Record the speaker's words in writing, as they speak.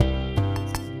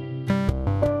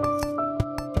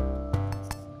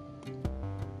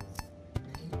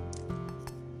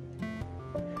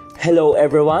Hello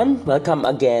everyone, welcome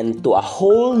again to a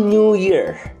whole new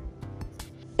year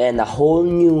and a whole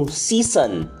new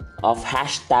season of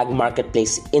hashtag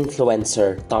Marketplace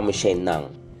Influencer Tommy Shane Nang.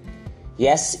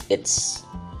 Yes, this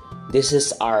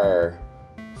is our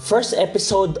first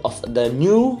episode of the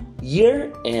new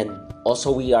year, and also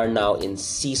we are now in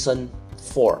season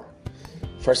 4.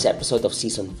 First episode of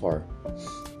season 4.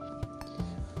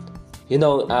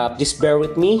 Just bear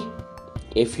with me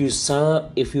if you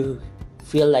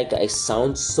feel like I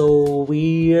sound so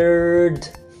weird.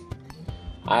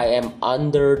 I am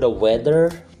under the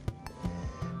weather.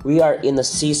 We are in a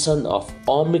season of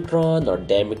Omicron or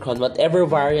Demicron, whatever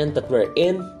variant that we're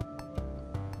in.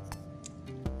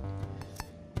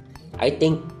 I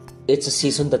think it's a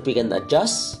season that we can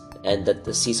adjust, and that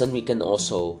the season we can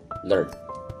also learn.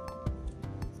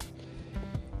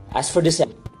 As for this,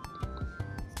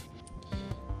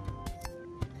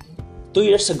 2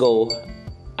 years ago,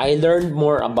 I learned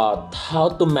more about how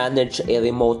to manage a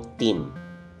remote team.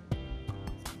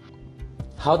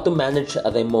 I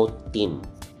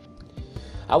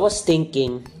was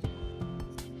thinking,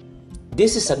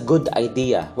 this is a good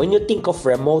idea. When you think of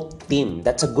remote team,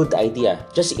 that's a good idea.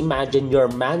 Just imagine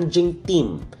you're managing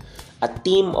team, a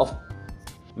team of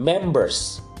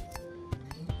members,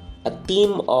 a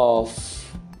team of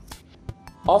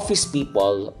office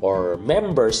people or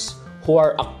members who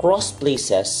are across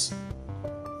places.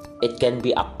 It can be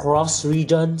across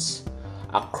regions,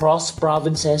 across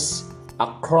provinces,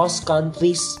 across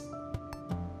countries,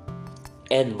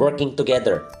 and working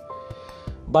together.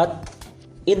 But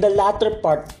in the latter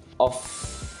part of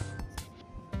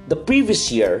the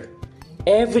previous year,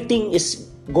 everything is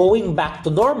going back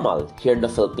to normal here in the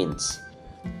Philippines.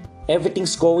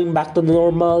 Everything's going back to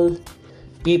normal.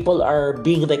 People are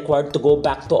being required to go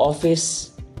back to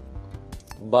office.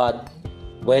 But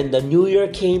when the new year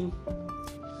came,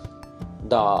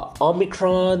 the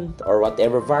Omicron or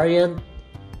whatever variant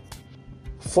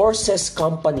forces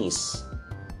companies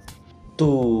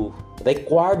to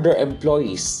require their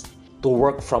employees to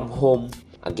work from home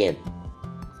again.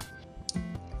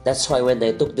 That's why when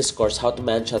I took this course, How to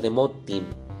Manage a Remote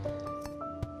Team,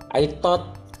 I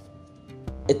thought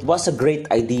it was a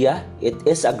great idea. It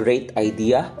is a great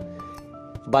idea.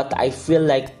 But I feel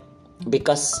like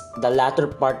because the latter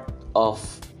part of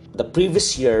the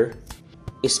previous year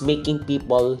is making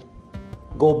people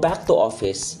go back to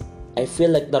office, I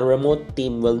feel like the remote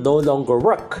team will no longer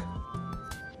work.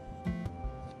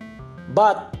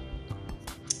 But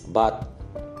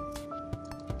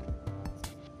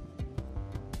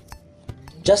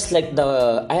just like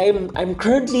I'm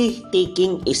currently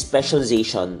taking a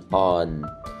specialization on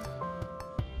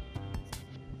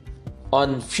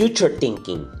future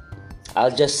thinking. I'll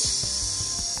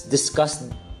just discuss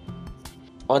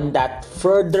on that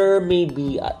further,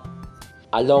 maybe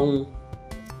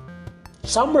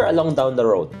somewhere along down the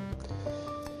road.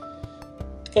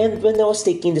 And when I was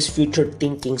taking this future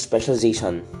thinking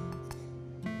specialization,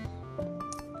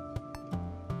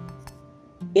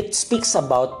 it speaks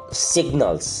about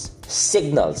signals.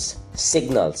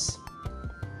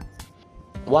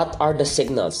 What are the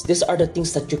signals? These are the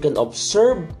things that you can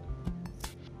observe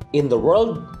in the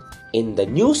world, in the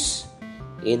news,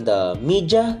 in the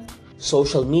media,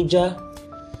 social media,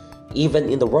 even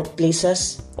in the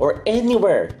workplaces or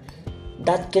anywhere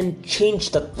that can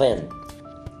change the trend.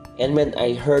 And when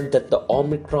I heard that the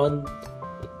Omicron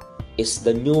is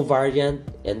the new variant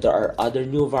and there are other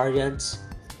new variants,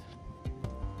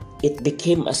 it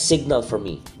became a signal for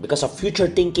me. Because of future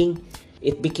thinking,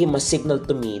 it became a signal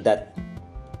to me that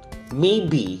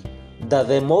maybe the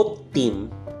remote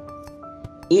team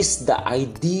is the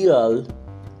ideal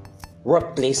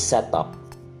workplace setup.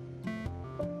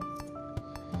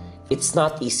 It's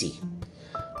not easy.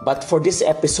 But for this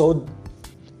episode,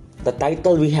 the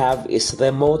title we have is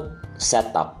Remote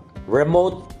Setup. Why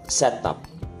remote setup?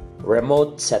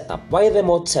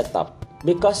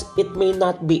 Because it may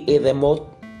not be a remote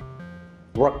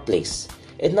workplace.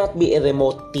 It not be a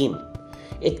remote team.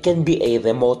 It can be a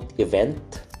remote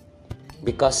event,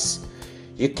 because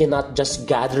you cannot just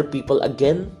gather people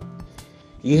again.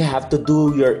 You have to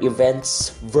do your events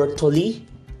virtually.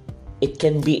 It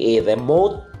can be a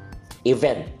remote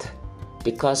event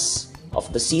because of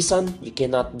the season. You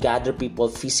cannot gather people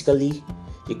physically.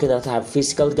 You cannot have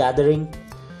physical gathering.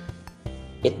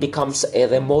 It becomes a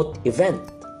remote event.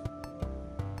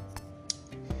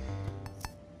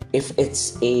 If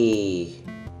it's a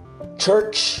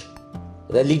church,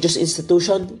 religious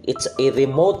institution, it's a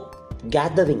remote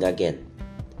gathering again.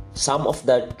 Some of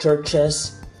the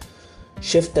churches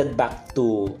shifted back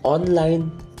to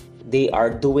online. They are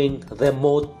doing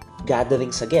remote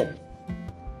gatherings again.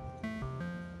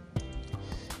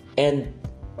 And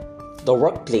the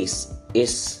workplace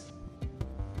is,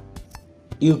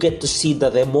 you get to see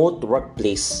the remote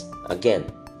workplace again.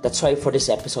 That's why for this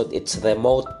episode, it's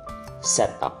remote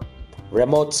setup.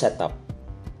 Remote setup.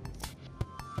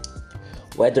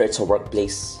 Whether it's a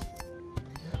workplace,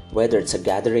 whether it's a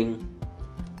gathering,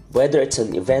 whether it's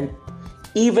an event,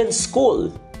 even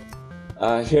school.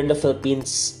 Here in the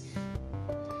Philippines,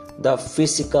 the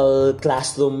physical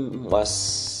classroom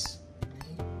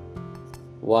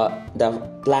the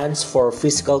plans for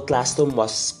physical classroom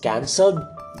was cancelled.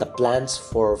 The plans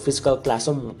for physical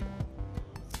classroom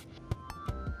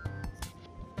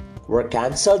were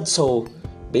cancelled. So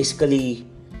basically,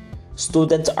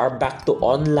 students are back to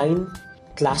online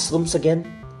classrooms again.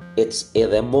 It's a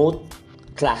remote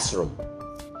classroom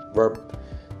where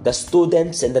the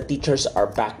students and the teachers are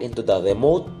back into the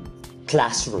remote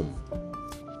classroom.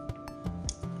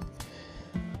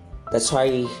 That's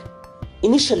why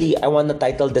initially I want to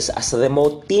title this as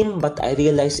remote team, but I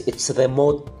realize it's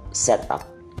remote setup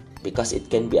because it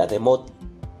can be a remote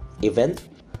event,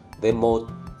 remote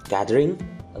gathering,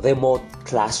 remote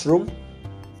classroom,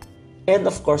 and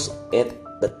of course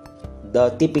the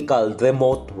typical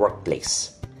remote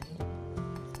workplace.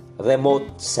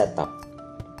 Remote setup.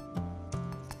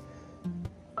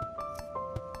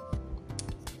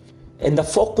 And the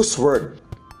focus word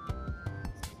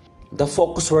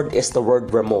is the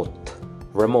word remote.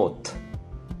 Remote.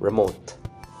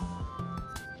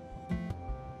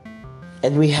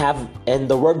 And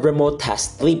the word remote has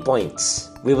 3 points.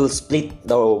 We will split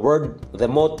the word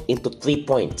remote into 3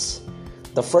 points.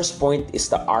 The first point is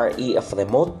the RE of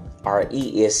remote.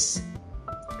 RE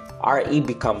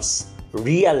becomes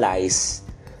realize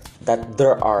that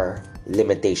there are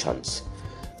limitations.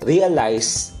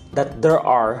 Realize that there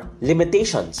are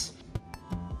limitations.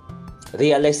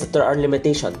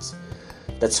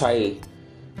 That's why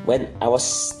when I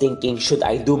was thinking, should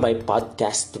I do my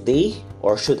podcast today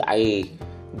or should I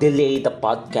delay the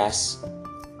podcast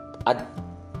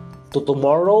to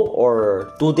tomorrow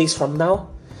or 2 days from now?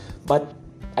 But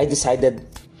I decided,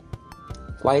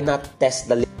 why not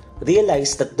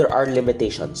realize that there are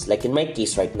limitations. Like in my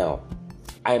case right now,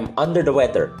 I'm under the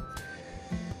weather.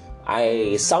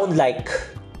 I sound like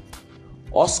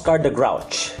Oscar the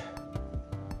Grouch.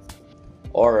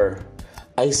 Or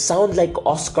I sound like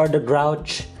Oscar the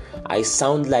Grouch. I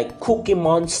sound like Cookie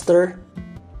Monster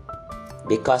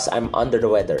because I'm under the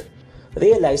weather.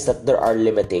 Realize that there are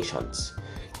limitations.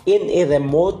 In a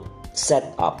remote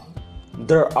setup,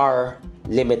 there are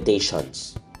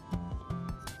limitations.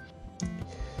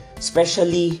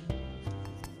 Especially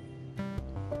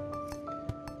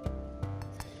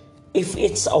if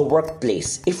it's a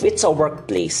workplace.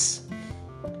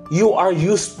 You are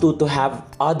used to have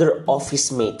other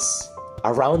office mates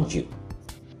around you.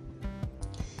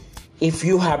 If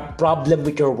you have problem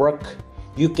with your work,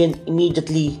 you can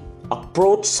immediately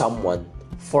approach someone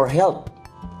for help.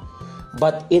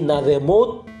 But in a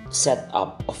remote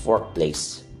setup of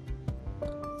workplace,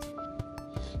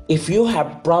 if you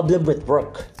have problem with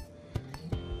work,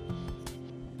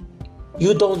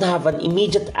 you don't have an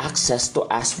immediate access to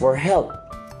ask for help.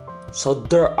 So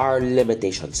there are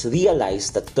limitations. Realize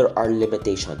that there are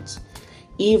limitations.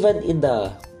 Even in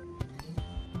the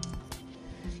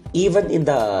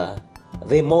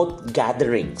remote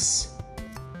gatherings.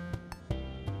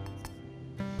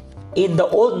 In the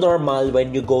old normal,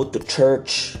 when you go to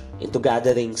church, into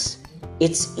gatherings,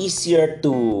 it's easier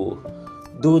to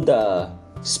do the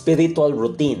spiritual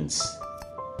routines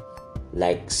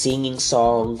like singing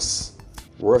songs,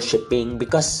 worshiping,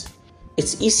 because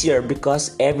it's easier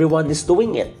because everyone is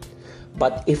doing it.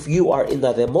 But if you are in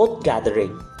a remote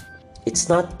gathering, it's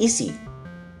not easy.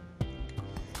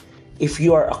 If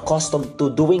you are accustomed to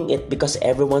doing it because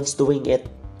everyone's doing it,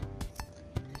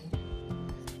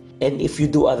 and if you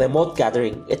do a remote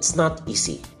gathering, it's not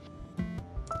easy.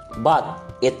 But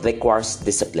it requires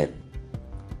discipline.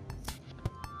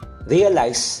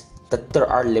 Realize that there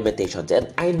are limitations,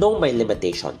 and I know my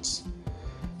limitations.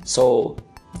 So,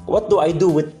 what do I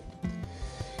do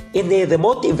in a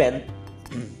remote event?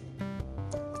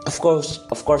 Of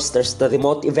course, there's the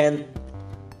remote event.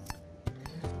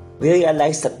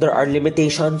 Realize that there are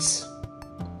limitations.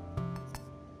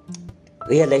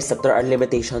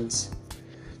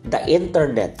 The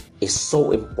internet is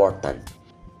so important.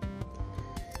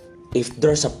 If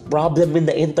there's a problem in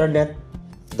the internet,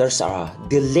 there's a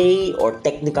delay or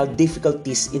technical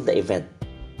difficulties in the event,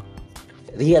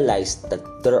 realize that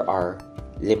there are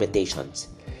limitations.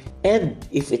 And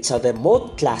if it's a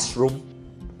remote classroom,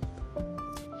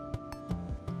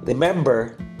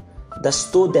 remember, the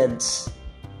students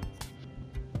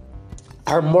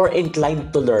are more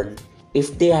inclined to learn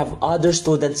if they have other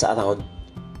students around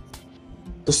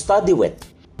to study with.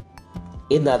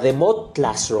 In a remote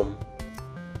classroom,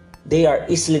 they are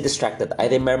easily distracted. I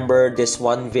remember this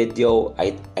one video,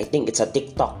 I think it's a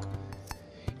TikTok.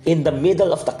 In the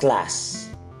middle of the class,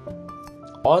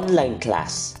 online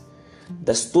class,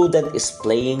 the student is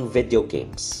playing video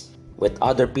games with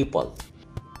other people.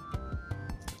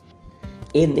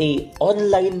 In a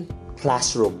online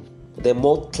classroom,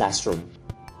 remote classroom,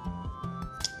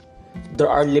 there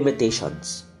are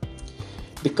limitations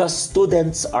because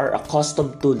students are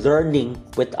accustomed to learning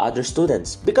with other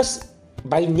students. Because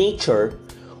by nature,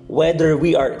 whether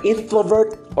we are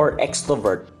introvert or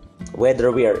extrovert,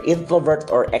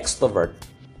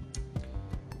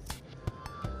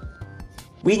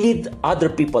 we need other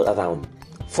people around.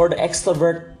 For the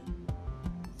extrovert,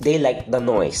 they like the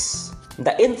noise.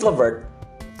 The introvert,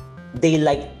 they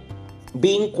like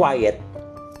being quiet,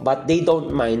 but they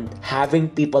don't mind having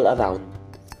people around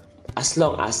as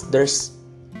long as there's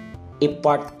a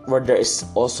part where there is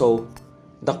also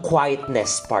the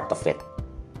quietness part of it.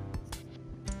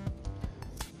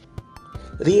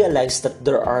 Realize that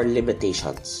there are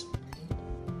limitations.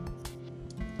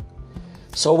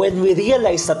 So when we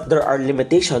realize that there are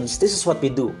limitations, this is what we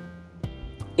do.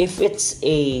 If it's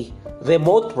a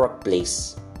remote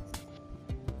workplace,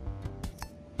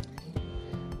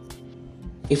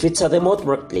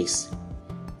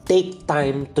 take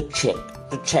time to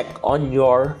check on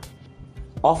your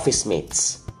office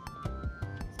mates.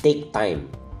 Take time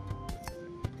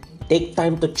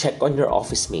to check on your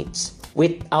office mates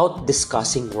without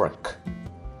discussing work.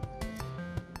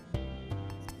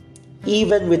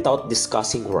 Even without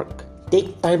discussing work,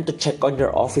 take time to check on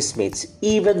your office mates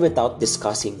even without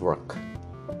discussing work.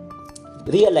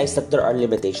 Realize that there are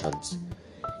limitations.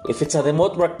 If it's a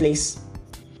remote workplace,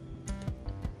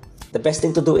 the best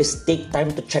thing to do is take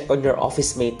time to check on your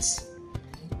office mates.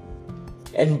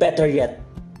 And better yet,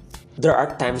 there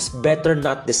are times better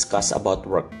not discuss about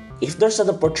work. If there's an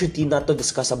opportunity not to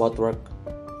discuss about work,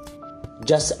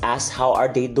 just ask how are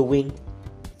they doing.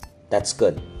 That's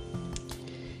good.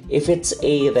 If it's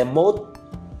a remote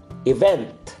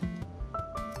event,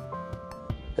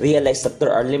 realize that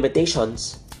there are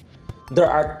limitations. There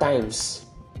are times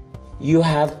you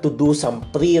have to do some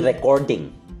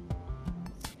pre-recording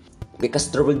because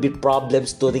there will be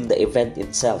problems during the event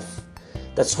itself.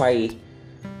 That's why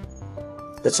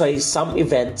some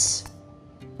events,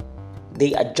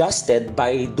 they adjusted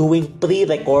by doing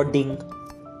pre-recording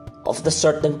of the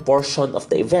certain portion of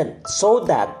the event so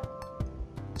that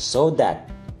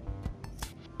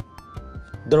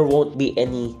there won't be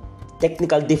any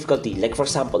technical difficulty. Like for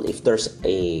example, if there's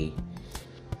a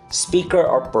speaker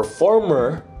or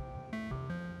performer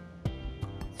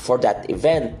for that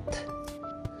event,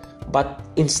 but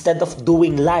instead of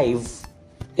doing live,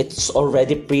 it's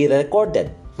already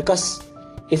pre-recorded. Because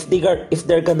if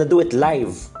they're gonna do it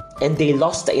live and they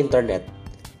lost the internet,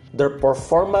 their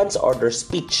performance or their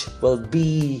speech will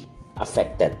be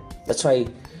affected. That's why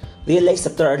realize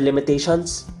that there are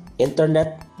limitations.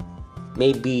 Internet,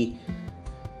 maybe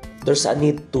there's a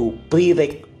need to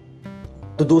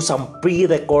do some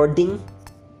pre-recording,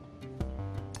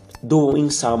 doing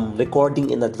some recording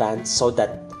in advance so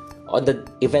that on the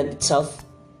event itself,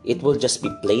 it will just be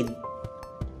played.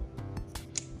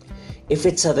 If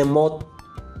it's a remote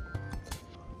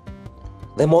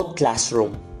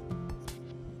classroom,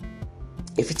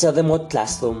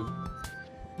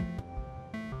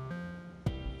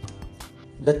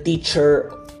 the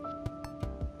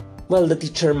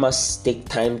teacher must take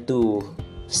time to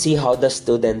see how the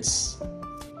students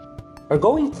are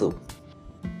going through.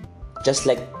 Just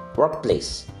like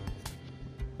workplace,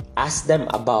 ask them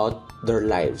about their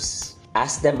lives.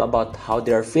 Ask them about how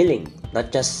they are feeling,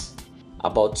 not just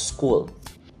about school.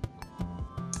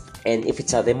 And if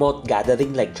it's a remote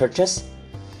gathering like churches,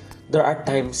 there are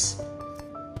times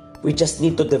we just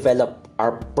need to develop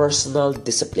our personal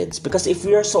disciplines. Because if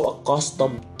we are so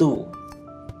accustomed to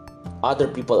other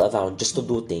people around just to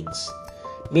do things,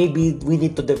 maybe we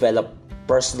need to develop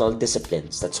personal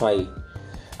disciplines. That's why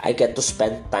I get to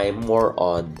spend time more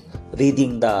on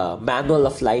reading the Manual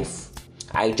of Life.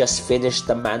 I just finished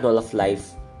the Manual of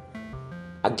Life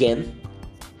again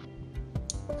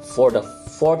for the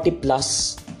 40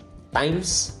 plus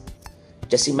times.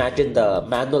 Just imagine the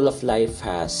Manual of Life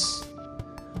has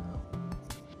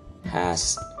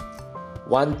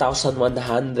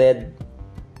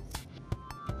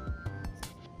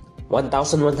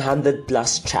 1,100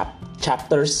 plus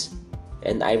chapters,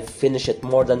 and I've finished it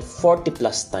more than 40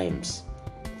 plus times.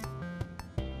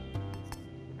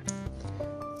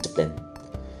 Discipline.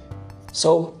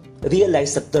 So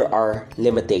realize that there are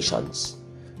limitations.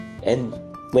 And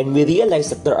when we realize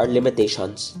that there are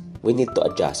limitations, we need to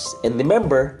adjust. And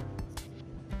remember,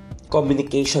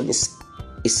 communication is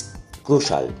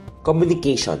crucial.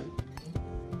 Communication,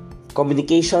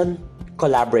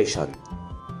 collaboration.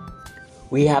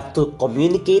 We have to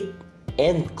communicate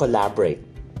and collaborate.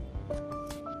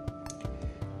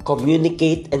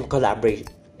 Communicate and collaborate.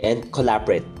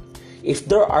 If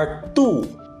there are two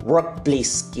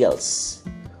workplace skills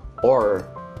or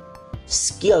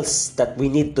skills that we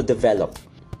need to develop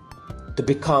to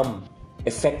become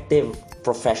effective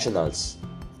professionals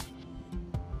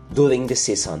during this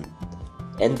season,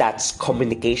 and that's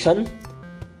communication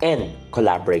and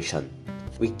collaboration.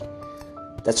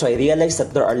 That's why I realized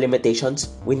that there are limitations.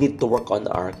 We need to work on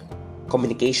our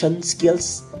communication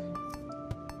skills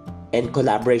and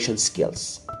collaboration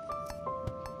skills.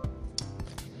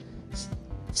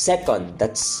 Second,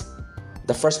 that's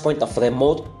the first point of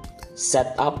remote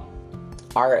setup.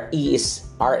 RE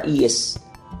is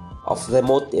of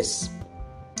remote is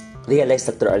realize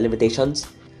that there are limitations.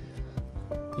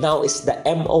 Now is the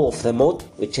MO of remote,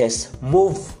 which is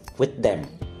move with them.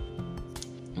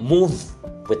 Move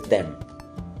with them.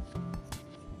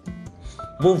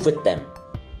 Move with them.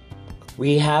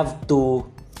 We have to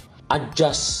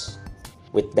adjust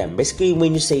with them. Basically,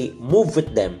 when you say move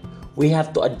with them, we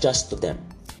have to adjust to them.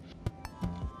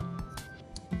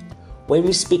 When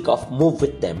we speak of move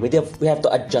with them, we have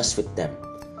to adjust with them.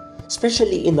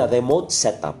 Especially in a remote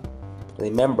setup.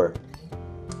 Remember,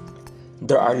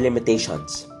 there are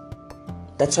limitations.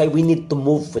 That's why we need to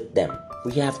move with them.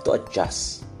 We have to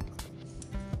adjust.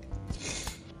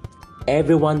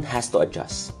 Everyone has to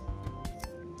adjust.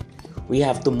 We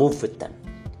have to move with them.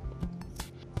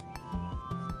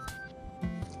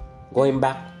 Going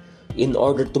back, in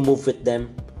order to move with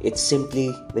them, it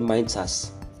simply reminds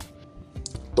us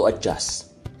to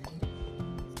adjust.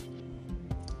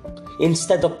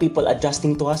 Instead of people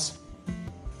adjusting to us,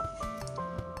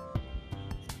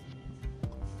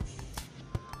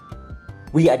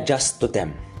 we adjust to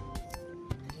them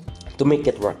to make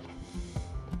it work.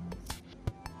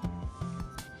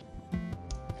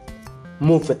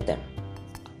 Move with them.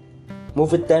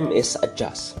 Move with them is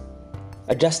adjust.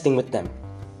 Adjusting with them.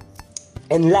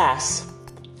 And last,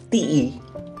 TE,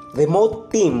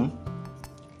 remote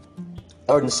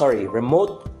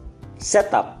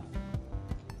setup.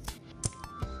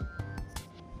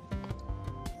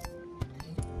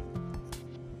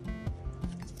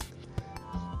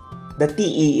 The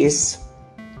TE is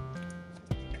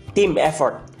team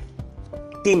effort.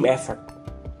 Team effort.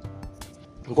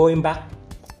 Going back,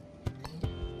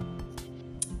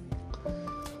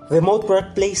 remote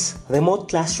workplace, remote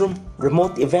classroom,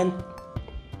 remote event,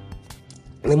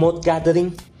 remote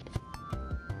gathering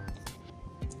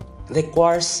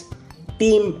requires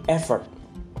team effort.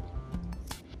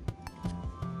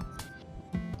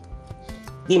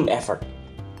 Team effort.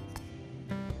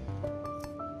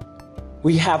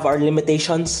 We have our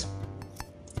limitations,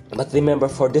 but remember,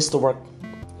 for this to work,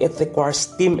 it requires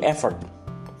team effort.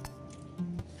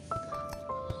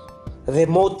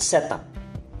 Remote setup.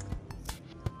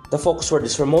 The focus word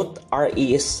is remote.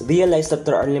 RE is realize that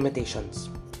there are limitations.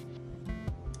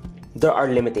 There are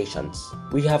limitations.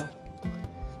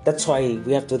 That's why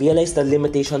we have to realize the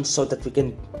limitations so that we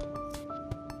can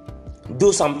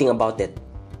do something about it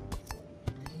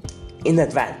in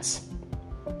advance.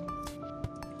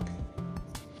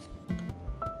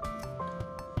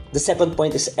 The second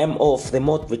point is MO of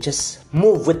remote, which is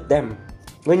move with them.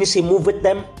 When you say move with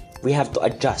them, we have to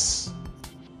adjust.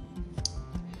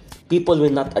 People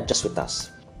will not adjust with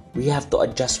us. We have to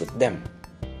adjust with them.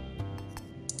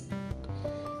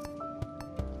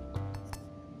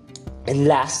 And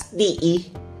last,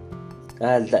 TE.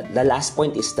 The last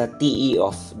point is the TE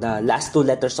of the last two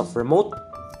letters of remote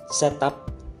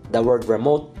setup. The word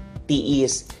remote, TE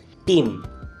is team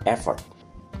effort.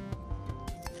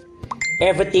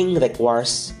 Everything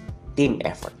requires team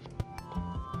effort.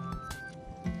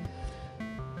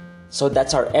 So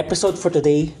that's our episode for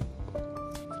today.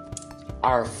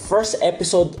 Our first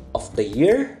episode of the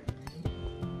year.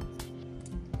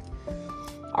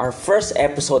 Our first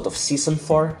episode of season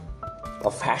 4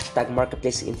 of Hashtag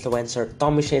Marketplace Influencer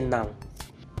Tommy Shane Nang.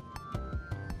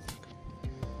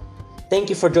 Thank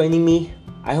you for joining me.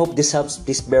 I hope this helps.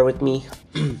 Please bear with me.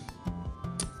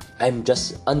 I'm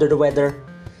just under the weather.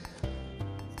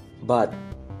 But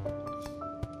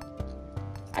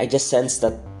I just sense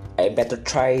that I better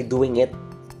try doing it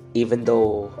even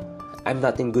though I'm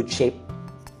not in good shape.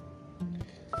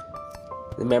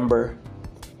 Remember,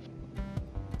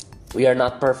 we are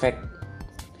not perfect,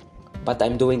 but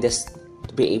I'm doing this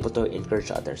to be able to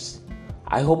encourage others.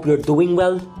 I hope you're doing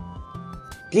well.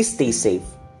 Please stay safe.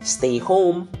 Stay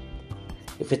home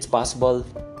if it's possible.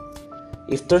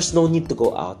 If there's no need to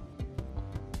go out,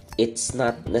 it's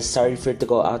not necessary for you to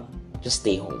go out, just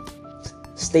stay home.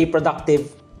 Stay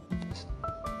productive.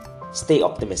 Stay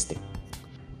optimistic.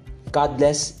 God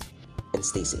bless and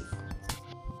stay safe.